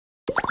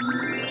ม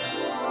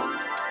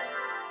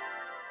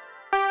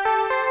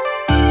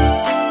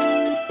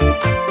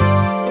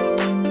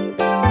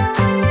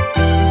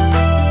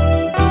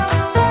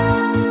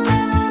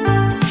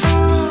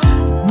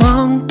อ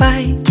งไป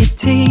กี่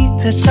ที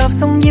เธอชอบ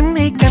ส่งยิ้มใ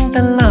ห้กันต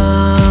ลอ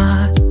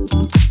ด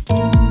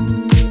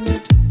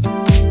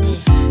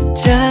เ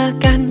จอ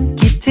กัน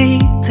กี่ที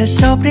เธอช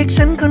อบเรียก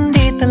ฉันคน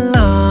ดีตล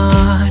อ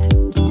ด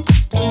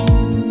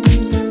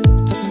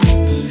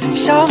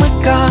ชอบมา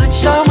กอด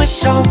ชอบมา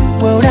ชม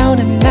ว่าเรา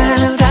นั้นน่า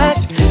รัก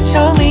ช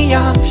อบไม่ย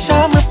อมชอ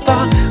บมาบอ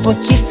กว่า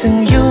คิดถึง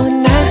อยู่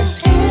นะ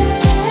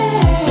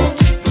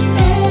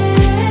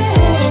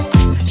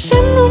ฉั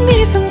นว่ามี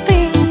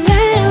somethingแ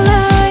น่เล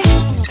ย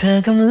เธอ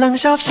กำลัง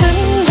ชอบฉัน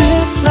หรือ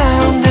เปล่า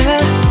นะ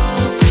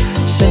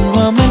ฉัน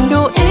ว่ามัน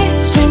ดู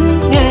ยัง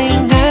ไง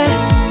นะ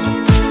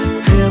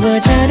เพื่อว่า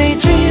จะได้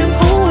เตรียม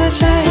หัวใ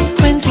จเ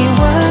ป็นที่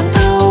วางเอ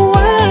าไ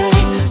ว้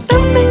ต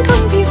ำแหน่งค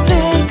นพิเศ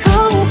ษข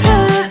องเธอ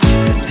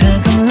เธอ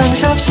กำลัง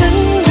ชอบฉัน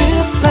หรือ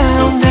เปล่า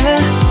นะ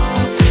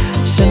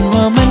ฉัน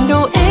ว่ามันดู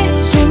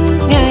ยัง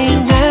ไง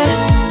นะ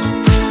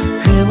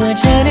เพื่อว่า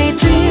จะได้เ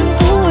ตรียม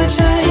หัวใ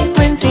จเ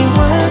ป็นที่ว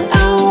างเอ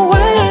าไ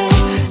ว้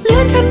เลื่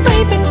อนขึ้นไป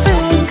เป็นแฟ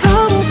นขอ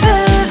งเธอ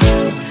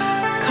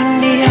คน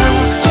เดียว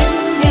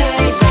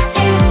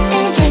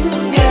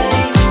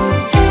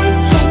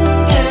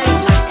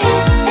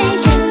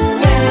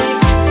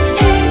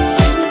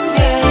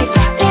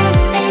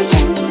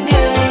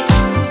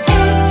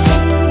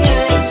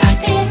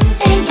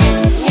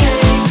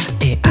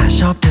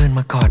ชอบเดินม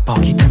ากอดบอก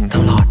คิดถึงต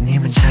ลอดนี่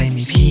มันใช่ไหม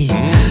พี่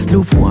ลู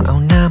กหัวเอา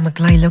หน้ามาใ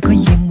กล้แล้วก็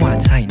ยิ้มหวาน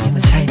ใส่นี่มั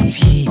นใช่ไหม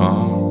พี่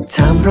ถ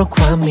ามเพราะค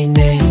วามไม่แ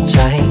น่ใจ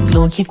ก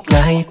ลัวคิดไกล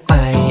ไป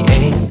เอ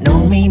งน้อ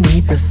งไม่มี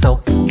ประสบ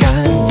กา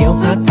รณ์เดี๋ยว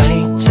พลาดไป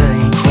ใจ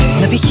เคว้ง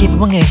แล้วพี่คิด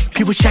ว่าไง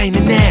พี่ว่าใช่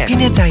แน่พี่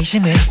แน่ใจใช่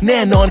ไหมแน่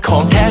นอนขอ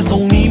งแท้ทร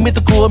งนี้ไม่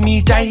ต้องกลัวมี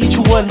ใจให้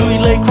ชัวร์ลุย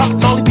เลยครับ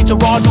น้องที่พี่จะ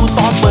รอดูต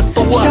อนเปิด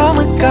ตัวชอบม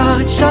ากอ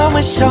ดชอบม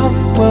าชม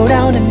ว่าเร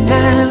านั้นน่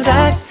า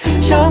รัก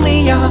ชอบไม่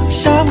ยอม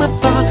ชอบมา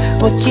บอก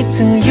ว่าคิด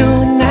ถึงอยู่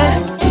นะ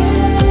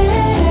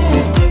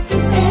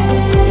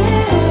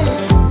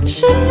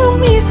ฉันว่า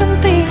มี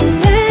something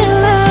แน่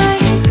เลย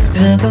เธ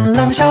อกำ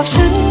ลังชอบ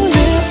ฉันห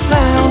รือเป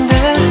ล่าน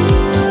ะ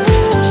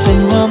ฉัน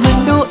ว่ามัน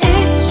ดู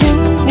ยัง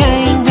ไง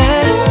นะ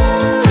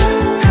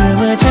เพื่อ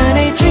ว่าจะไ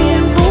ด้เตรีย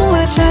มหัว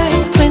ใจ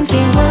เป็น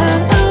ที่วาง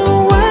เอา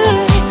ไว้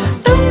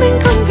ตำแหน่ง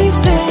คนพิ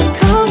เศษ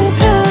ของเธ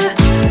อ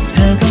เธ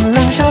อกำ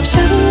ลังชอบ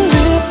ฉันห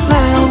รือเป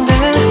ล่าน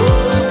ะ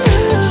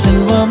ฉัน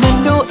ว่ามัน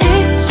ดู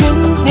ยัง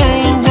ไง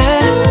นะ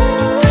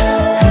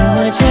เพื่อ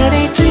ว่าจะไ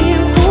ด้เตรีย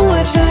มหัว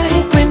ใจ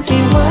เป็น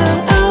ที่วาง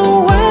เอา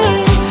ไว้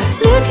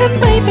เลื่อนขึ้น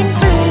ไปเป็นแ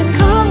ฟน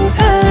ของเธ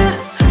อ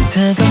เธ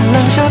อกำ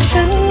ลังชอบ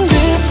ฉันห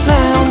รือเปล่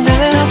านะ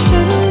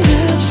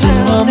ฉัน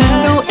ว่ามัน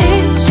ดู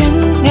ยัง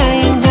ไง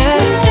นะ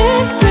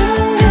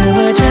เพื่อ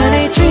ว่าจะไ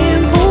ด้เตรีย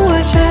มหัว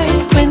ใจ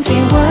เป็น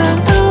ที่วาง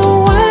เอา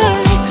ไว้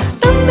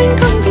ตำแหน่ง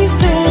คนพิเ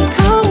ศษข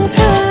องเธ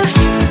อ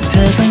เธ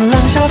อกำลั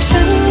งชอบ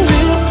ฉันห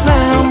รือเปล่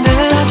านะ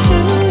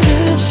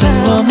ฉัน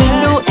ว่ามัน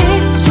ดู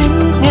ยัง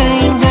ไง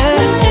นะ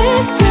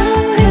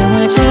เพื่อ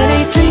ว่าจะได้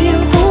เตรียม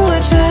หัว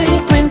ใจ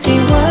เป็นที่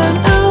วาง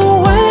เอา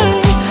ไว้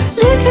เ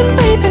ลื่อนขึ้นไป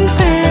เป็นแฟ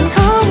นข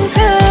องเธ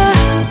อ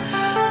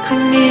คน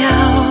เดีย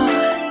ว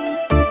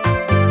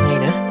ไง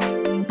นะ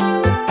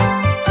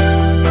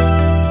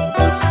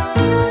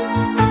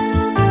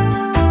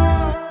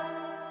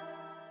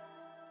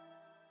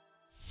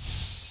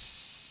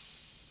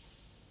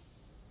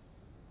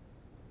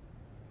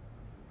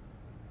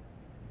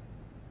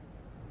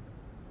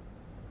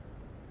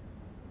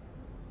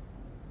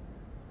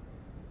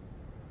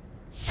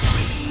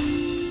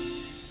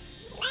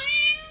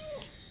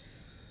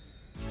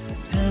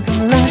เธอก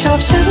ำลังชอบ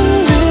ฉั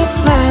น